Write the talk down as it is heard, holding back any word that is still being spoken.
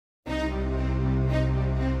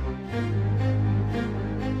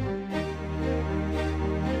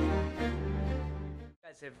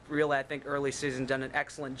have really, I think, early season done an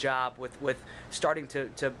excellent job with starting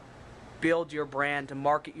to build your brand, to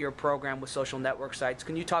market your program with social network sites.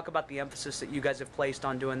 Can you talk about the emphasis that you guys have placed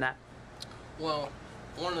on doing that? Well,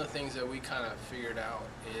 one of the things that we kind of figured out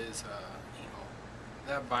is,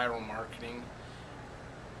 that viral marketing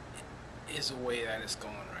is a way that it's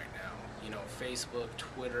going right now. Facebook,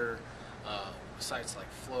 Twitter, sites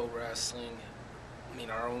like Flow Wrestling,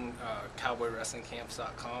 our own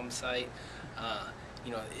CowboyWrestlingCamps.com site.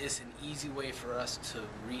 It's an easy way for us to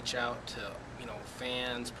reach out to,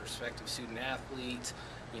 fans, prospective student athletes,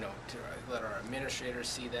 to let our administrators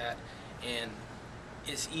see that. And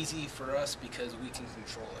it's easy for us because we can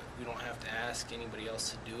control it. We don't have to ask anybody else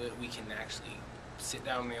to do it. We can actually sit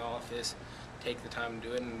down in the office, take the time to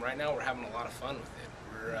do it. And right now we're having a lot of fun with it.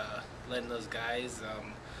 We're letting those guys,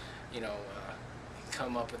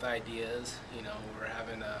 come up with ideas. We're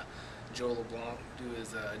having Joe LeBlanc do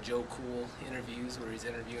his Joe Cool interviews where he's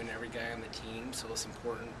interviewing every guy on the team. So it's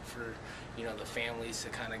important for the families to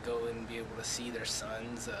kind of go and be able to see their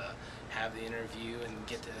sons have the interview and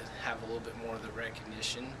get to have a little bit more of the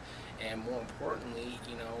recognition. And more importantly,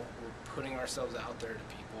 we're putting ourselves out there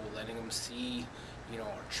to people, letting them see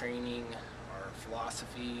our training, our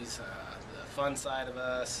philosophies, the fun side of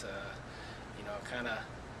us.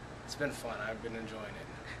 It's been fun. I've been enjoying it.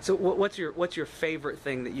 So what's your favorite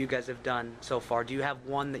thing that you guys have done so far? Do you have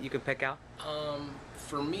one that you can pick out?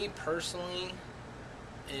 For me personally,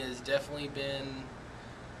 it has definitely been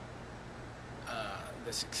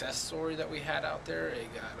the success story that we had out there.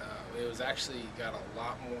 It was actually got a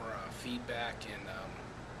lot more feedback and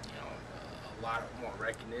a lot more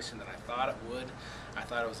recognition than I thought it would. I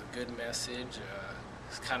thought it was a good message.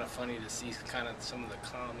 It's kind of funny to see kind of some of the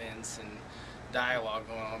comments and dialogue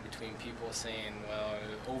going on between people saying, well,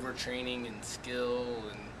 overtraining and skill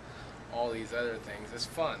and all these other things. It's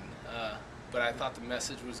fun, but I thought the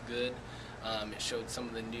message was good. It showed some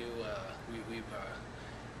of the new, we've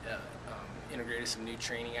integrated some new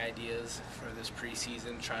training ideas for this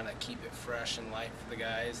preseason, trying to keep it fresh and light for the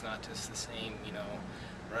guys, not just the same,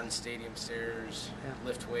 run stadium stairs,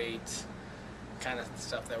 lift weights, kind of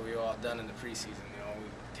stuff that we've all done in the preseason.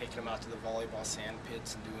 We've taken them out to the volleyball sand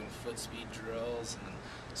pits and doing foot speed drills and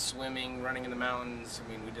swimming, running in the mountains.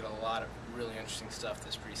 We did a lot of really interesting stuff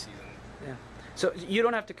this preseason. Yeah. So you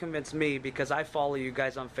don't have to convince me because I follow you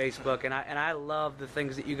guys on Facebook and I love the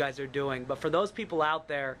things that you guys are doing. But for those people out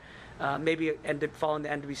there, maybe following the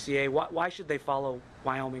NWCA, why should they follow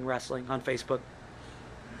Wyoming Wrestling on Facebook?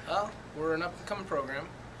 Well, we're an up-and-coming program.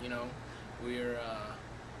 We're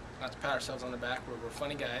not to pat ourselves on the back. We're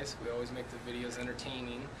funny guys. We always make the videos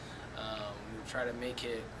entertaining. We try to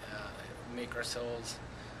make ourselves,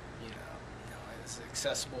 as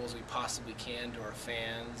accessible as we possibly can to our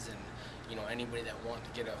fans and anybody that wants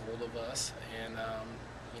to get a hold of us. And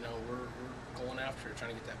we're going after it,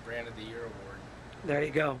 trying to get that Brand of the Year award. There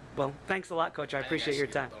you go. Well, thanks a lot, Coach. I appreciate your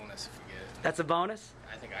time. Get a bonus if we get it. That's a bonus?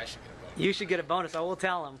 I think I should get a bonus. You should get a bonus. I will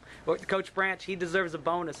tell him. Coach Branch, he deserves a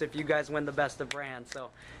bonus if you guys win the Best of Brand.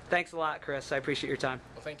 So thanks a lot, Chris. I appreciate your time.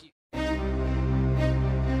 Well, thank you.